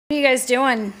What are you guys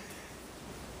doing?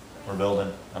 We're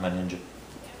building. I'm a ninja.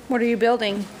 What are you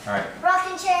building? All right.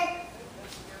 Rocking chair.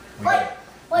 Wait.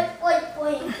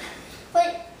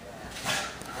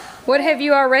 What have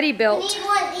you already We built? need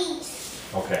one of these.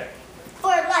 Okay.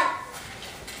 Or like,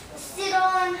 sit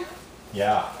on.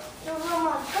 Yeah. Your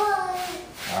mama butt.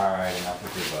 All right. Enough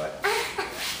with your butt.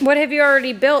 What have you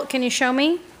already built? Can you show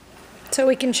me? So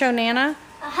we can show Nana?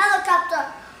 A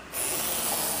helicopter.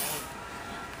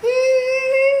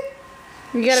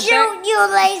 You got a Shoot you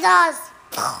lasers.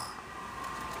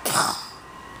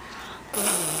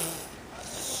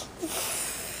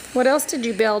 What else did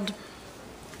you build?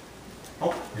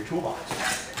 Oh, your toolbox.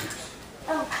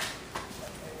 Oh.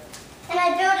 And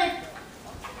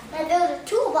I built a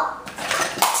toolbox.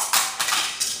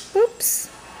 Oops.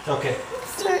 It's okay.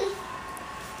 See?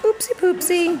 Oopsie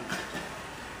poopsie.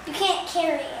 You can't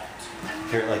carry it.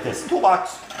 Carry it like this.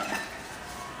 Toolbox.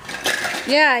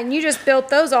 Yeah, and you just built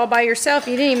those all by yourself.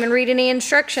 You didn't even read any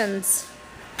instructions.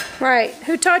 Right.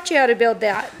 Who taught you how to build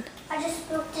that? I just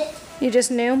built it. You just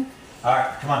knew? All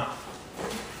right. Come on.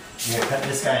 You gotta cut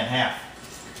this guy in half.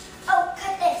 Oh,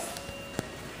 cut this.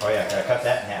 Oh yeah. Gotta cut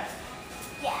that in half.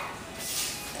 Yeah.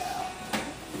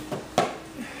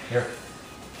 Here.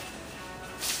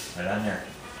 Right on there.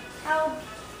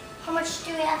 How much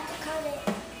do we have to cut it?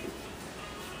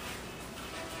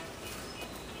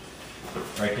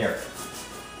 Right there.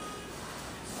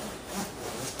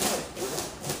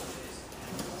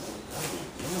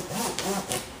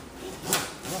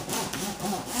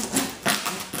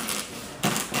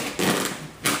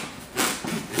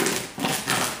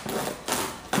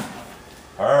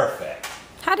 Perfect.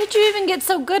 How did you even get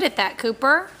so good at that,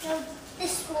 Cooper? No,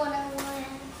 this one I want. You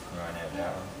want to have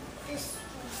that one? This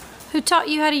one. Who taught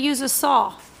you how to use a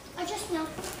saw? I just know.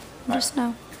 I just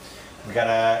know. We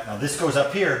gotta, now this goes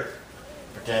up here,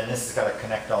 but then this has gotta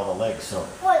connect all the legs, so.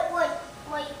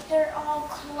 Wait, they're all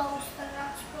close. They're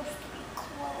not supposed to be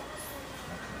close.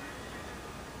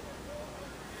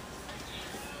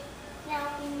 Now,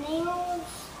 nails.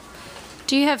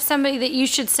 Do you have somebody that you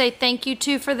should say thank you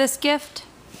to for this gift?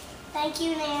 Thank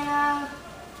you, Nana.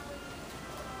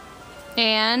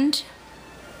 And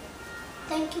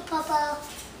Thank you, Papa.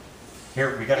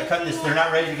 Here, we gotta cut this, they're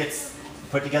not ready to get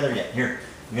put together yet. Here,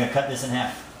 we're gonna cut this in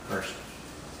half first.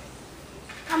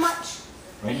 How much?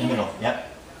 Right in the middle, yep.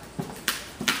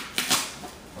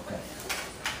 Okay.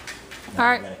 Now All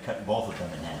right. we're gonna cut both of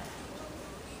them in half.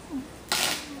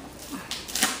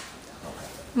 Okay.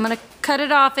 I'm gonna cut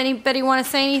it off. Anybody want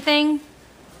to say anything?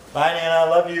 Bye, Nana, I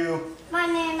love you. My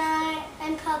Nana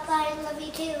and Papa, I love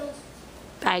you too.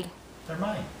 Bye. They're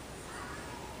mine.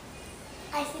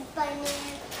 I said bye,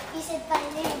 Nana. You said bye,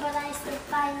 Nana, but I said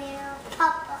bye, Nana,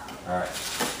 Papa. All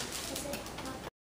right.